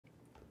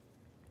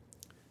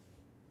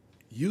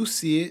You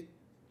see it,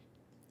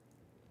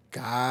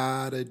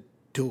 gotta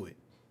do it.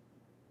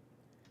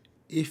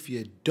 If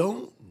you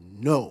don't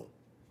know,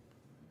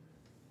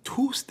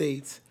 2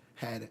 states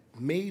had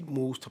made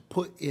moves to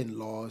put in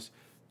laws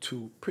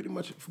to pretty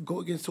much go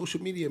against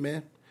social media,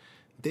 man.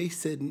 They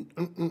said,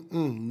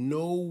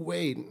 no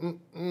way,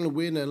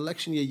 we're in an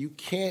election year. You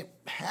can't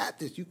have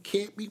this. You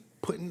can't be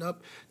putting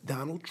up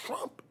Donald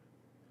Trump.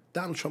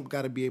 Donald Trump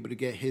got to be able to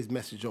get his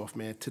message off,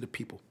 man, to the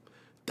people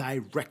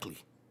directly.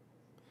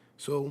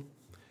 So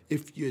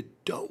if you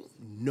don't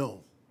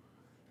know,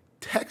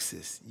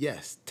 Texas,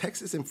 yes,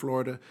 Texas and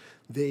Florida,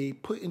 they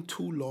put in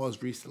 2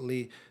 laws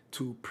recently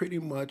to pretty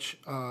much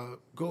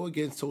go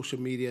against social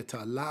media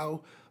to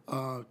allow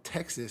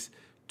Texas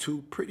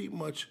to pretty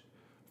much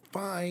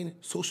fine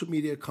social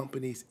media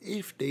companies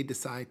if they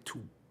decide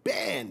to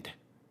ban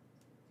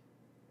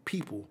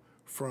people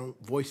from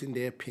voicing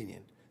their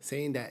opinion,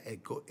 saying that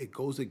it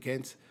goes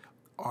against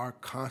our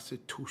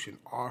Constitution,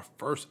 our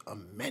First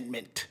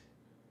Amendment,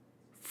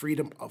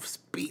 freedom of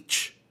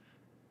speech.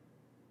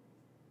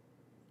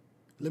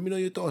 Let me know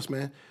your thoughts,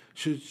 man.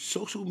 Should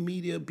social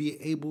media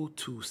be able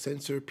to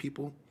censor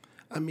people?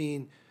 I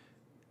mean,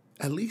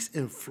 at least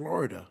in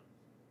Florida,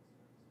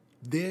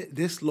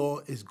 this law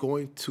is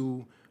going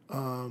to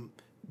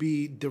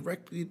be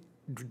directed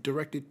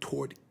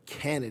toward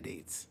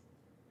candidates,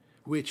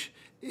 which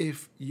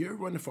if you're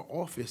running for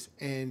office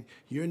and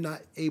you're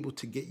not able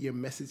to get your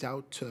message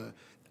out to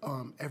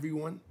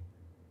everyone,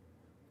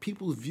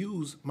 people's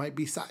views might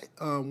be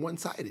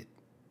one-sided.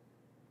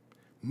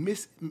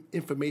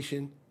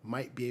 Misinformation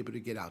might be able to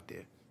get out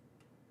there.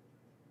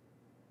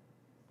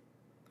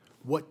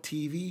 WHAAT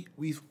TV,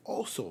 we've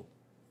also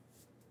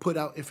put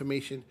out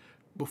information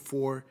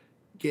before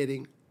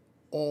getting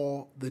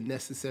all the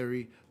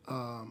necessary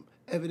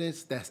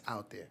evidence that's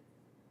out there.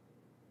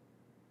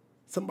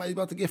 Somebody's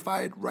about to get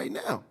fired right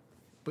now.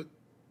 But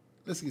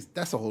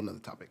that's a whole nother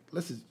topic.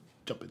 Let's just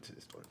jump into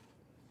this story.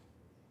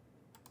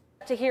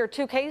 To hear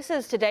 2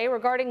 cases today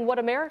regarding what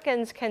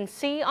Americans can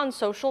see on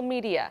social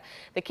media.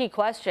 The key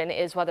question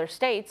is whether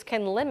states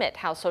can limit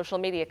how social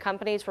media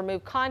companies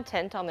remove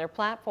content on their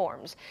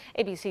platforms.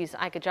 ABC's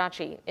Ika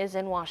Jachi is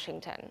in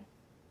Washington.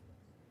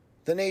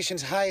 The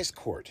nation's highest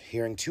court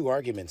hearing 2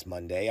 arguments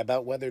Monday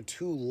about whether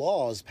 2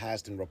 laws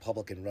passed in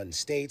Republican-run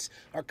states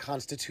are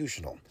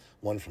constitutional,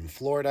 one from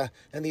Florida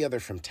and the other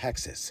from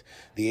Texas.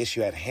 The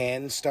issue at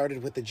hand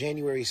started with the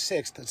January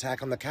 6th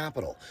attack on the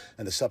Capitol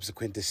and the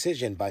subsequent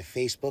decision by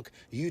Facebook,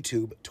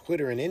 YouTube,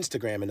 Twitter, and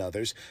Instagram and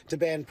others to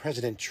ban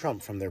President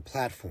Trump from their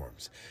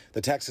platforms.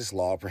 The Texas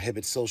law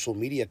prohibits social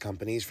media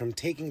companies from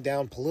taking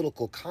down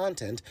political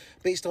content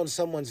based on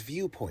someone's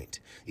viewpoint,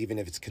 even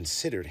if it's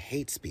considered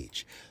hate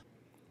speech.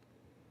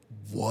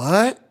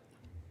 What?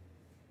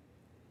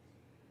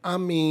 I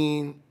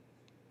mean,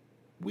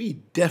 we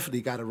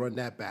definitely got to run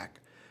that back.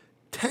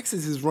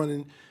 Texas is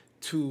running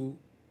to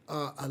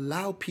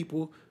allow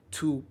people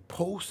to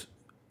post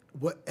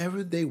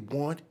whatever they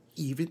want,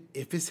 even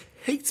if it's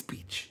hate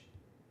speech.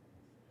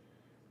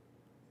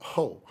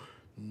 Oh,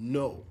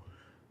 no.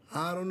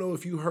 I don't know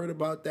if you heard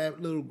about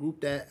that little group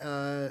that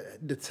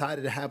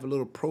decided to have a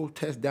little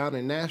protest down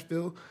in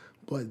Nashville,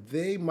 but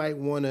they might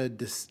want to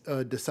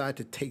decide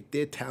to take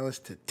their talents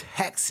to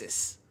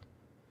Texas,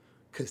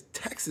 because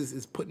Texas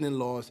is putting in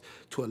laws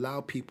to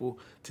allow people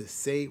to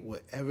say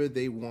whatever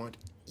they want,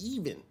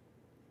 even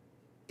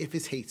if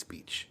it's hate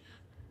speech.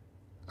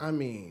 I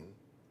mean,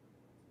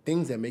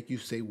 things that make you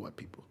say what,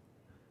 people?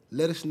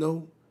 Let us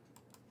know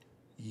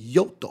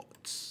your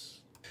thoughts.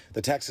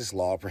 The Texas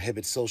law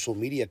prohibits social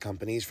media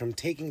companies from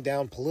taking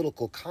down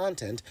political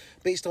content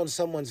based on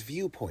someone's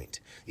viewpoint,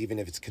 even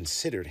if it's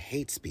considered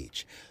hate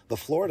speech. The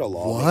Florida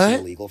law makes it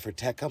illegal for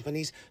tech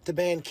companies to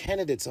ban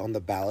candidates on the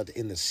ballot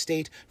in the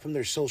state from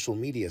their social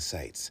media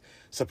sites.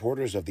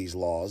 Supporters of these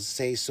laws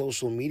say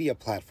social media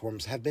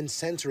platforms have been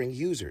censoring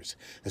users,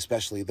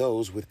 especially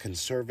those with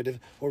conservative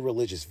or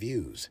religious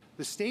views.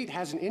 The state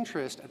has an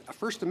interest, a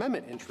First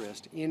Amendment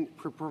interest, in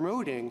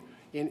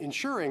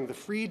ensuring the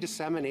free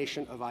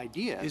dissemination of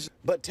ideas.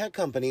 But tech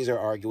companies are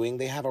arguing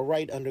they have a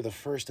right under the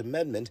First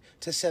Amendment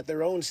to set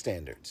their own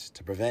standards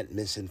to prevent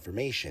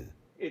misinformation.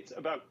 It's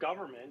about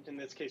government, in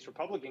this case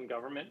Republican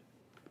government,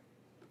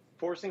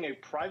 forcing a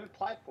private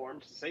platform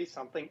to say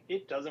something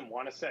it doesn't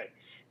want to say.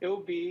 It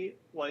would be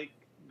like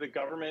the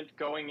government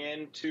going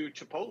into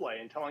Chipotle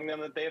and telling them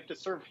that they have to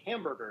serve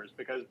hamburgers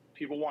because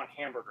people want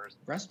hamburgers.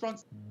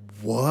 Restaurants?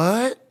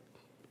 What?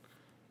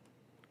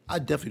 I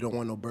definitely don't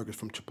want no burgers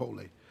from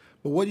Chipotle.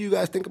 But what do you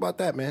guys think about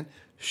that, man?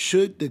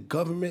 Should the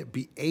government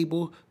be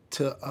able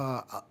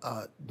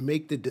to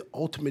make the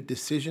ultimate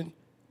decision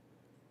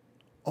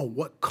on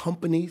what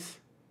companies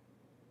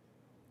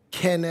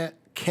cannot,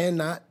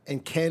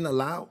 and can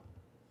allow?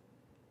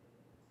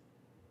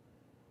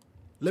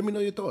 Let me know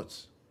your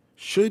thoughts.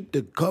 Should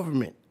the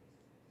government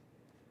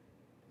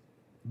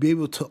be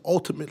able to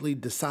ultimately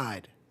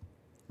decide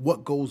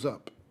what goes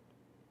up?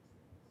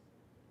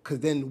 Because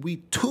then we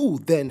too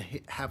then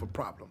have a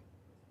problem.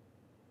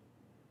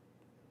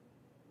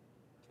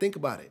 Think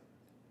about it.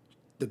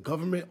 The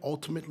government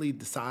ultimately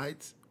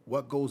decides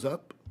what goes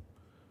up?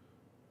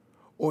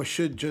 Or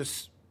should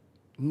just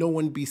no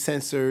one be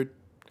censored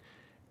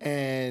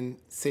and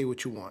say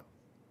what you want?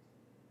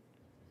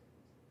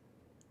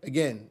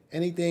 Again,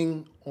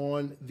 anything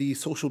on the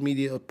social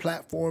media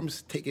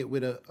platforms, take it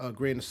with a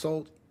grain of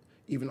salt.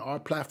 Even our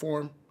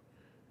platform,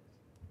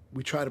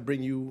 we try to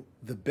bring you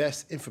the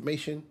best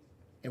information,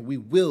 and we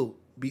will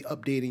be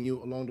updating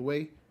you along the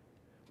way.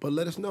 But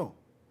let us know.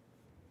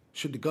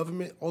 Should the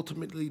government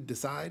ultimately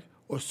decide,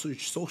 or should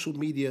social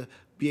media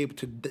be able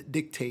to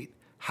dictate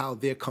how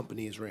their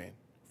company is ran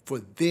for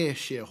their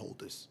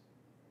shareholders?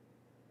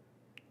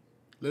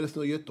 Let us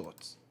know your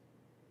thoughts.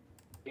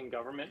 In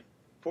government,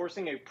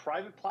 forcing a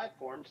private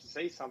platform to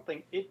say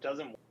something it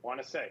doesn't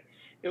want to say.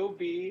 It will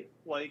be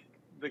like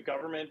the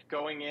government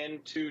going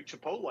into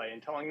Chipotle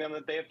and telling them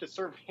that they have to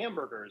serve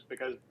hamburgers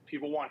because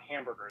people want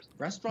hamburgers.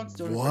 Restaurants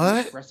don't have an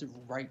expressive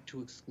right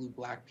to exclude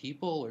Black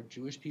people or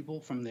Jewish people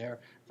from their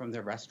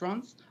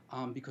restaurants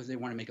because they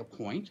want to make a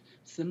point.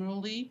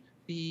 Similarly,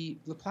 the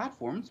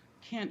platforms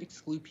can't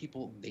exclude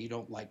people they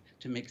don't like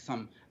to make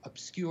some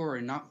obscure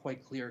and not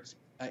quite clear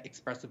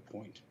expressive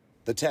point.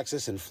 The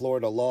Texas and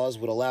Florida laws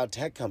would allow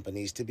tech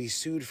companies to be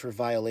sued for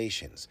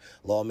violations.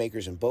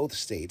 Lawmakers in both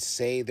states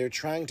say they're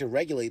trying to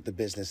regulate the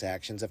business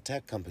actions of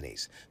tech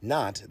companies,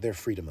 not their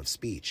freedom of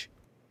speech.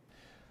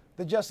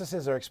 The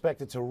justices are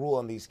expected to rule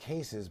on these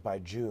cases by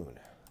June.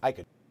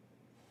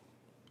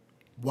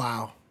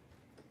 Wow.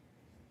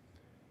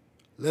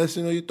 Let us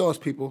know your thoughts,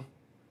 people.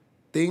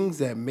 Things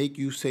that make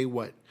you say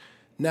what.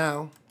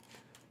 Now,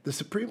 the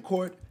Supreme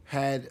Court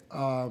had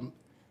a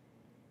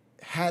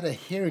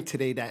hearing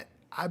today that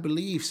I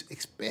believe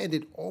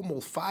expanded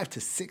almost 5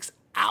 to 6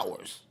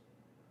 hours.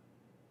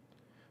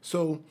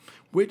 So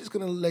we're just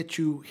going to let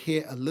you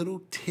hear a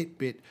little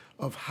tidbit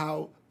of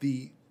how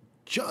the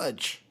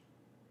judge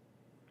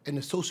and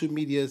the social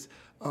media's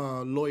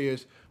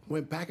lawyers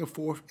went back and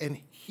forth, and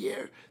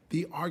hear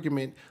the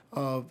argument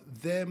of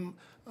them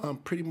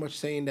pretty much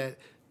saying that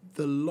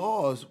the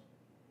laws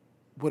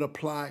would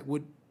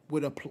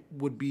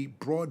be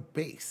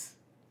broad-based,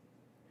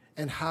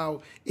 and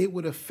how it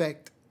would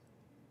affect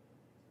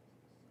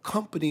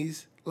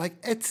companies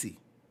like Etsy.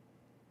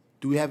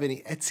 Do we have any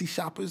Etsy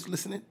shoppers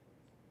listening?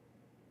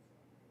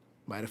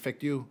 Might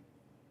affect you.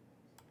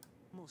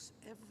 Almost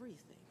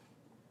everything.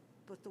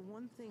 But the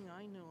one thing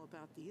I know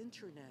about the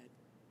internet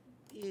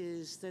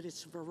is that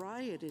its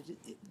variety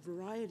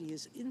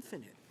is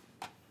infinite.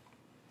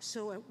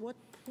 So at what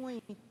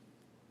point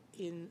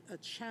in a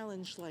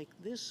challenge like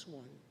this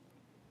one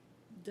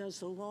does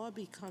the law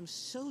become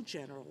so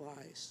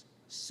generalized,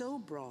 so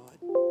broad,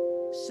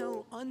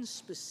 so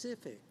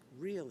unspecific,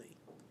 really,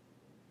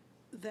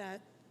 that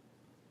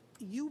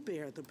you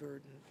bear the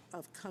burden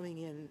of coming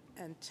in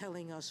and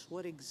telling us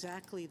what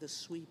exactly the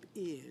sweep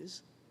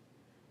is,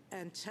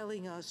 and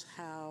telling us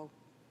how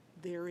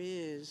there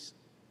is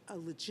a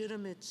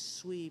legitimate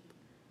sweep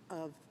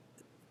of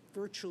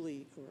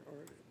virtually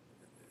or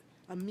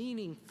a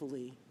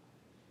meaningfully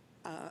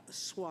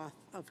swath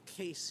of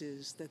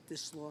cases that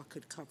this law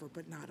could cover,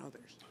 but not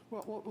others.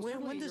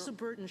 When does the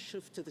burden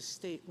shift to the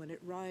state when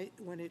it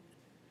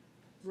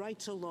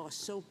writes a law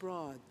so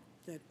broad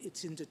that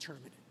it's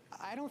indeterminate?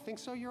 I don't think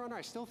so, Your Honor.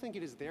 I still think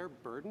it is their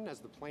burden as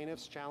the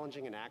plaintiffs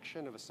challenging an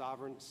action of a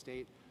sovereign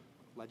state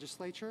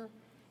legislature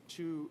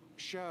to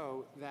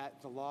show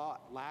that the law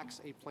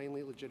lacks a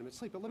plainly legitimate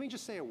sweep. But let me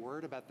just say a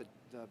word about the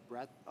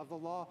breadth of the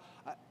law.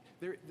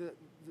 The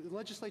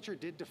legislature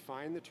did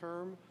define the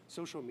term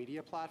social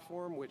media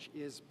platform, which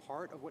is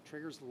part of what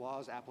triggers the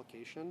law's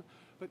application.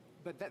 But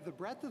the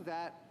breadth of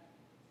that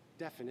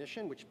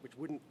definition, which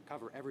wouldn't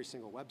cover every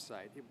single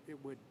website, it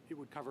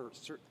would cover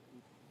certain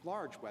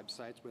large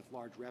websites with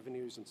large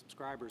revenues and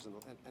subscribers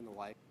and the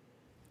like.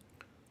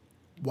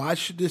 Why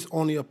should this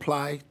only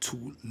apply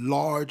to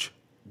large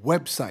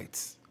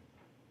websites?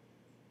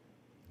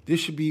 This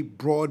should be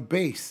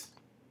broad-based.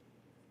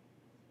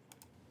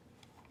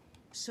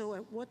 So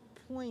at what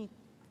point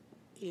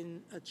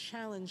in a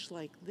challenge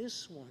like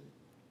this one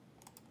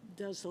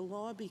does the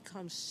law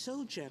become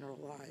so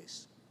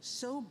generalized,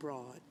 so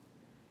broad,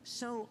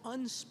 so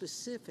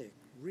unspecific,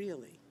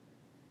 really,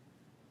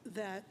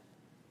 that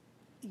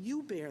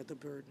you bear the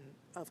burden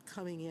of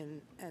coming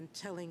in and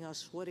telling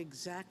us what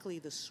exactly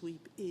the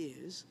sweep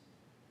is,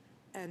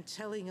 and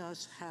telling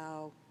us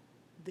how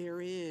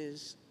there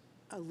is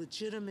a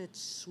legitimate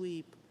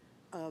sweep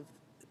of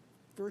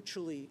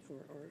virtually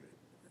or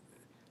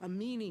a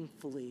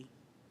meaningfully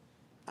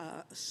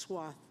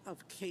swath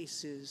of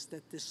cases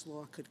that this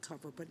law could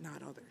cover, but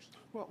not others.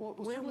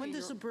 When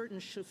does the burden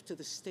shift to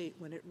the state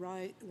when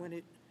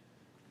it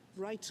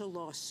writes a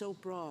law so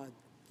broad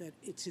that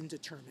it's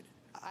indeterminate?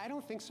 I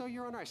don't think so,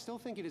 Your Honor. I still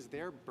think it is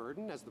their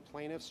burden as the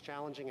plaintiffs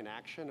challenging an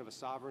action of a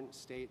sovereign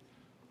state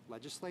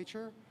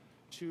legislature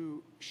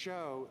to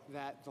show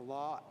that the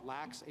law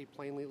lacks a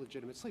plainly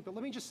legitimate sweep. But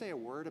let me just say a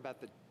word about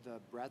the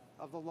breadth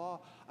of the law.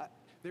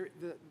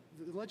 The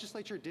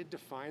legislature did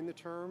define the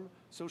term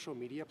social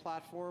media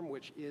platform,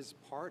 which is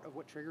part of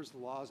what triggers the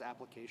law's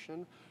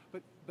application.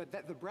 But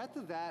the breadth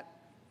of that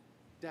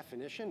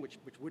definition, which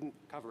wouldn't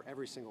cover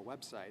every single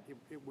website,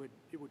 it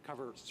would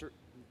cover certain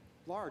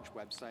large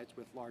websites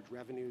with large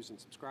revenues and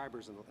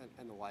subscribers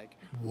and the like.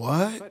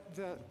 What? But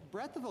the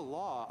breadth of the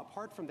law,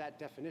 apart from that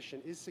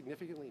definition, is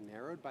significantly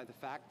narrowed by the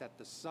fact that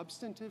the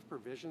substantive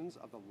provisions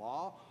of the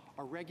law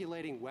are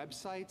regulating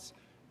websites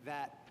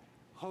that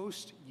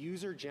host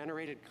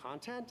user-generated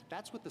content.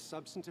 That's what the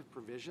substantive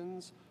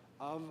provisions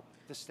of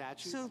the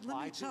statute So apply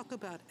let me to. talk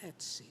about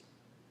Etsy.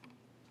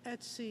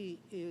 Etsy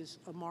is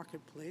a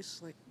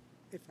marketplace, like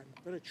if I'm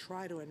going to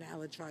try to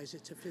analogize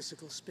it to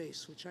physical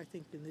space, which I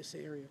think in this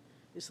area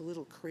is a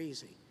little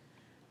crazy.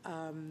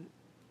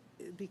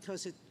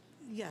 Because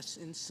yes,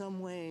 in some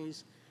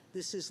ways,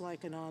 this is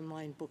like an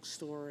online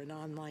bookstore, an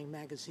online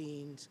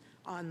magazines,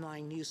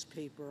 online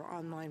newspaper,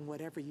 online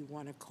whatever you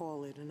want to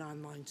call it, an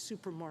online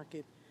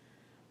supermarket.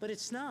 But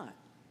it's not,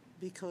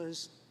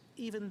 because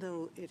even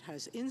though it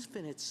has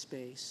infinite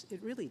space,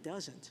 it really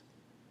doesn't.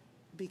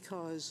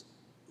 Because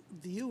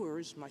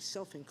viewers,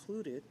 myself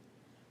included,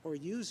 or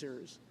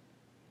users,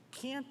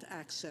 can't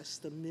access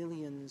the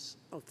millions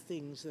of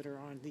things that are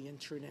on the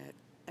internet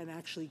and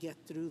actually get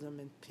through them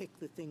and pick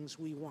the things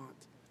we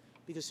want,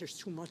 because there's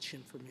too much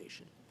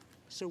information.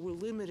 So we're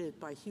limited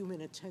by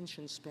human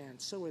attention span,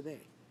 so are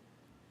they.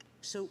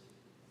 So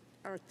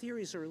our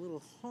theories are a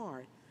little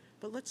hard,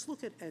 but let's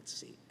look at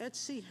Etsy.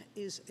 Etsy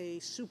is a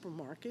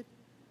supermarket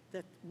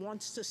that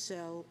wants to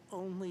sell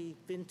only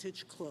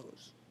vintage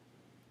clothes.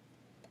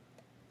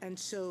 And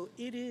so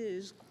it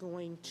is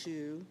going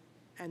to,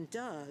 and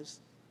does,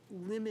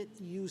 limit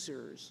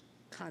users'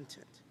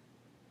 content.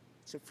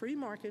 It's a free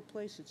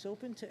marketplace, it's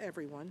open to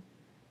everyone,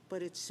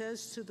 but it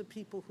says to the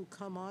people who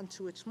come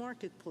onto its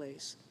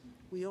marketplace,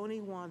 we only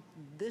want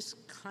this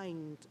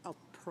kind of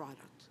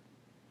product.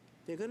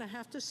 They're going to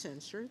have to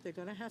censor, they're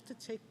going to have to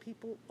take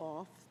people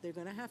off, they're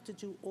going to have to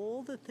do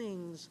all the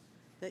things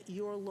that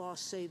your laws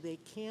say they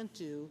can't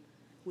do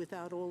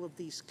without all of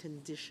these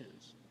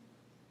conditions.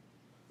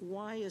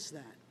 Why is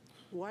that?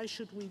 Why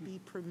should we be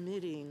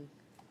permitting,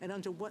 and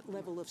under what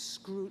level of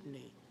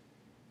scrutiny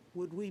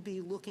would we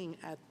be looking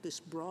at this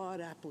broad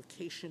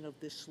application of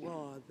this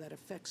law that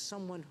affects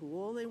someone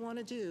who all they want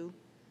to do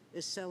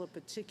is sell a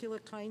particular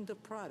kind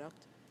of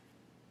product,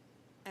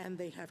 and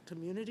they have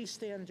community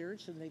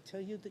standards, and they tell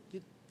you that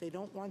they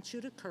don't want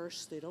you to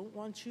curse, they don't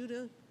want you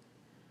to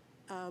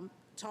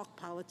talk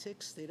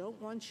politics, they don't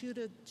want you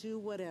to do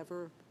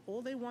whatever.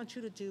 All they want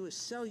you to do is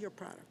sell your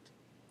product.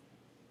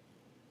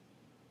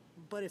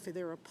 But if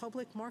they're a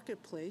public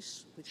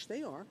marketplace, which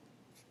they are,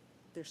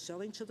 they're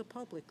selling to the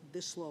public,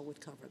 this law would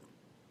cover them.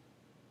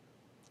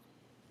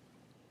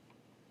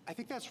 I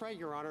think that's right,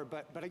 Your Honor,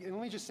 but let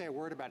me just say a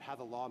word about how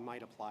the law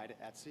might apply to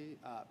Etsy.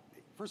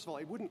 First of all,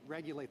 it wouldn't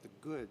regulate the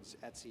goods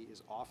Etsy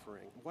is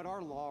offering. What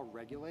our law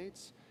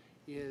regulates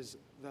is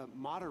the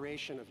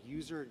moderation of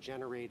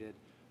user-generated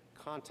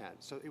content.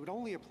 So it would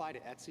only apply to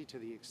Etsy to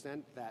the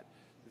extent that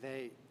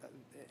they,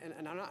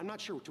 and I'm not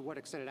sure to what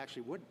extent it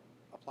actually would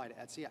apply to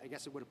Etsy. I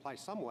guess it would apply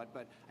somewhat,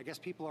 but I guess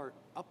people are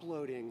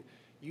uploading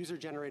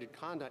user-generated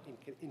content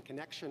in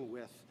connection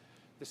with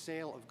the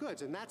sale of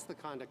goods, and that's the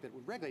conduct that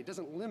would regulate. It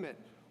doesn't limit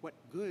what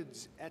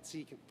goods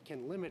Etsy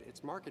can limit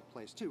its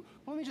marketplace to.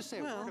 Well, let me just say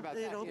a word about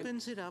that. Well, it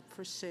opens it up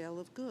for sale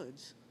of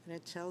goods, and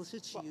it tells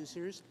its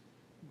users,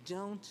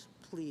 don't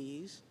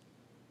please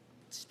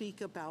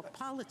speak about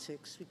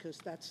politics, because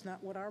that's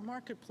not what our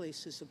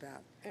marketplace is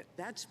about.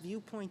 That's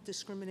viewpoint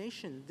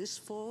discrimination. This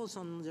falls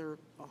under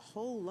a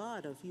whole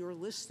lot of your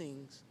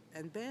listings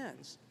and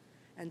bans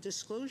and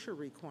disclosure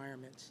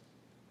requirements.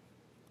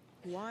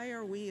 Why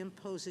are we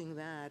imposing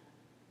that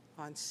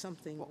on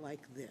something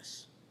like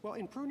this? Well,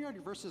 in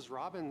Pruneyard versus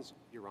Robbins,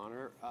 Your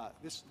Honor,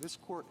 this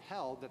court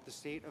held that the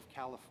state of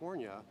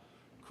California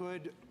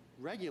could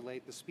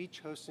regulate the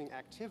speech hosting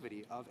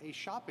activity of a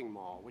shopping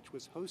mall, which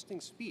was hosting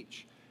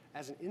speech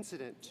as an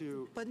incident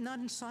to... But not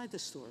inside the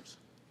stores.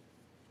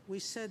 We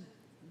said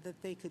that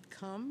they could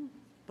come,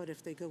 but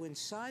if they go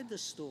inside the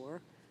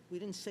store, we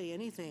didn't say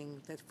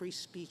anything that free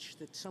speech,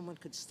 that someone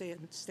could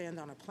stand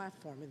on a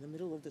platform in the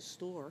middle of the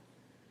store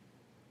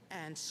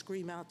and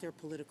scream out their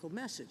political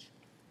message.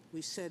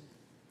 We said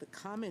the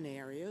common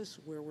areas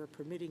where we're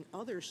permitting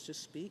others to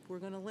speak, we're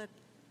going to let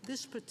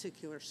this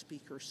particular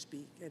speaker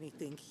speak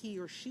anything he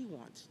or she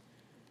wants.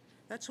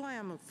 That's why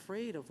I'm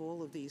afraid of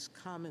all of these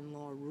common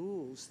law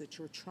rules that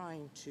you're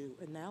trying to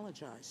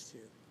analogize to.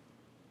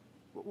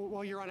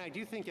 Well, Your Honor, I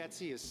do think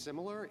Etsy is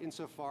similar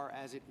insofar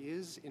as it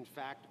is, in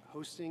fact,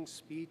 hosting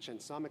speech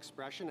and some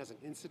expression as an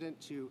incident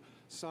to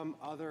some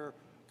other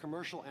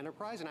commercial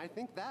enterprise. And I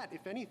think that,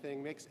 if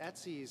anything, makes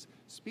Etsy's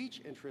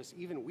speech interests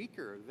even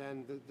weaker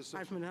than the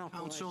social...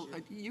 Counsel,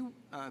 you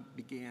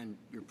began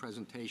your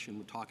presentation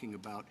with talking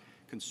about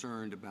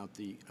concerned about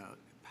the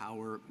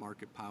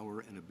market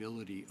power and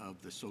ability of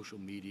the social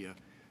media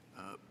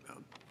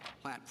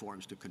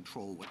platforms to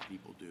control what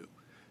people do.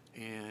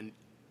 And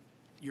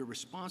your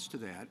response to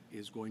that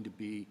is going to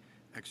be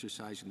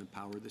exercising the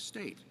power of the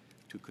state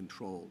to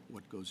control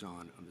what goes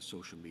on the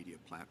social media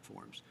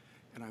platforms.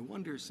 And I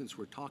wonder, since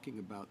we're talking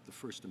about the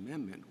First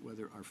Amendment,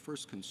 whether our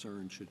first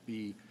concern should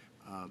be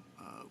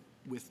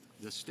with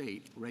the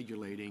state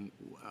regulating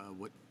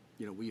what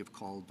we have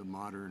called the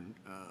modern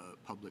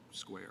public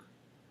square?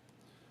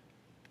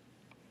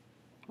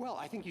 Well,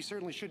 I think you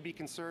certainly should be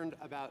concerned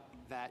about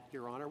that,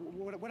 Your Honor.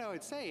 What I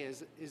would say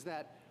is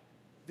that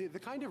the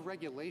kind of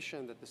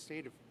regulation that the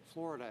state of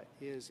Florida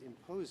is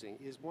imposing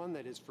is one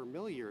that is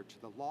familiar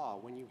to the law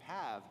when you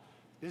have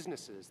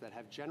businesses that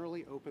have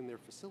generally opened their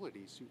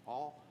facilities to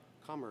all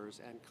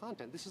comers and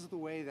content. This is the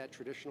way that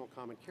traditional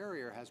common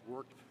carrier has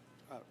worked,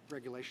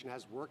 regulation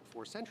has worked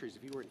for centuries.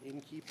 If you were an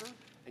innkeeper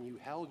and you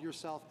held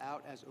yourself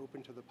out as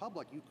open to the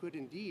public, you could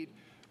indeed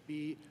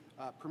be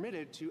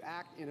permitted to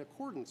act in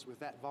accordance with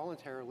that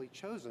voluntarily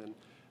chosen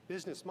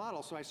business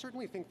model. So I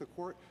certainly think the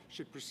court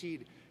should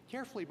proceed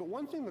carefully. But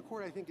one thing the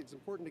court I think it's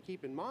important to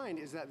keep in mind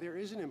is that there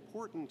is an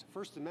important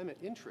First Amendment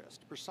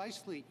interest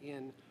precisely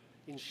in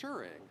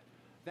ensuring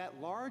that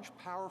large,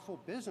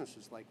 powerful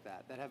businesses like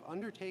that have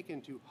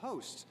undertaken to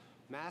host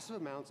massive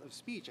amounts of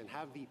speech and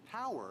have the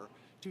power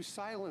to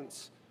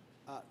silence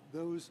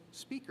those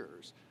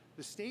speakers.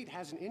 The state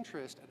has an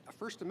interest, a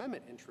First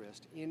Amendment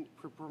interest, in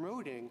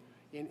promoting,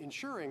 in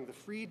ensuring the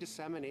free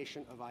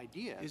dissemination of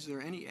ideas. Is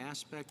there any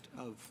aspect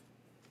of...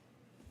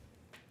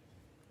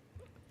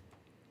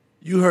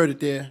 You heard it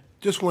there.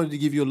 Just wanted to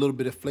give you a little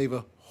bit of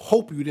flavor.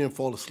 Hope you didn't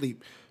fall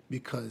asleep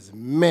because,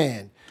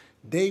 man,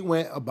 they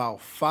went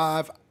about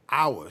 5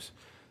 hours.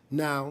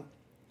 Now,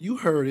 you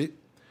heard it.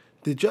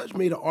 The judge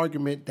made an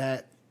argument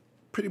that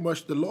pretty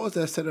much the laws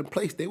that are set in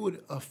place, they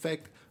would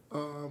affect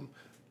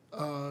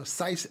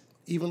sites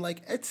even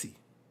like Etsy.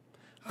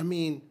 I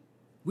mean,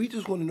 we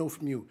just want to know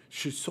from you,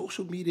 should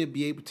social media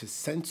be able to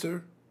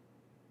censor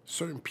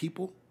certain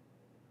people?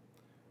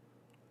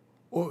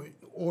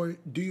 Or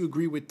do you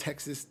agree with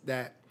Texas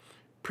that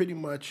pretty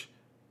much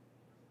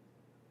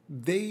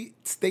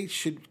states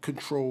should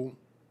control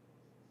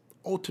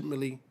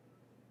ultimately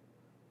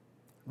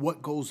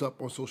what goes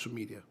up on social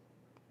media?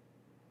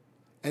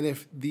 And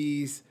if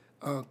these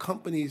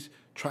companies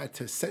try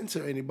to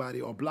censor anybody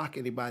or block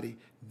anybody,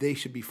 they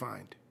should be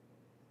fined.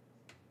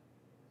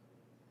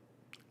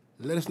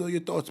 Let us know your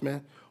thoughts,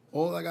 man.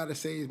 All I got to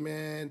say is,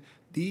 man,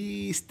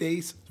 these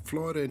states,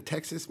 Florida and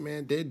Texas,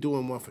 man, they're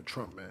doing one for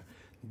Trump, man.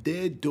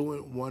 They're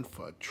doing one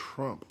for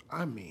Trump.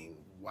 I mean,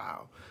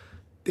 wow.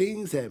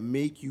 Things that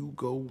make you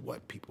go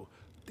what, people?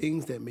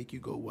 Things that make you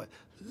go what?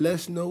 Let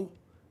us know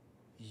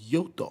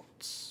your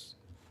thoughts.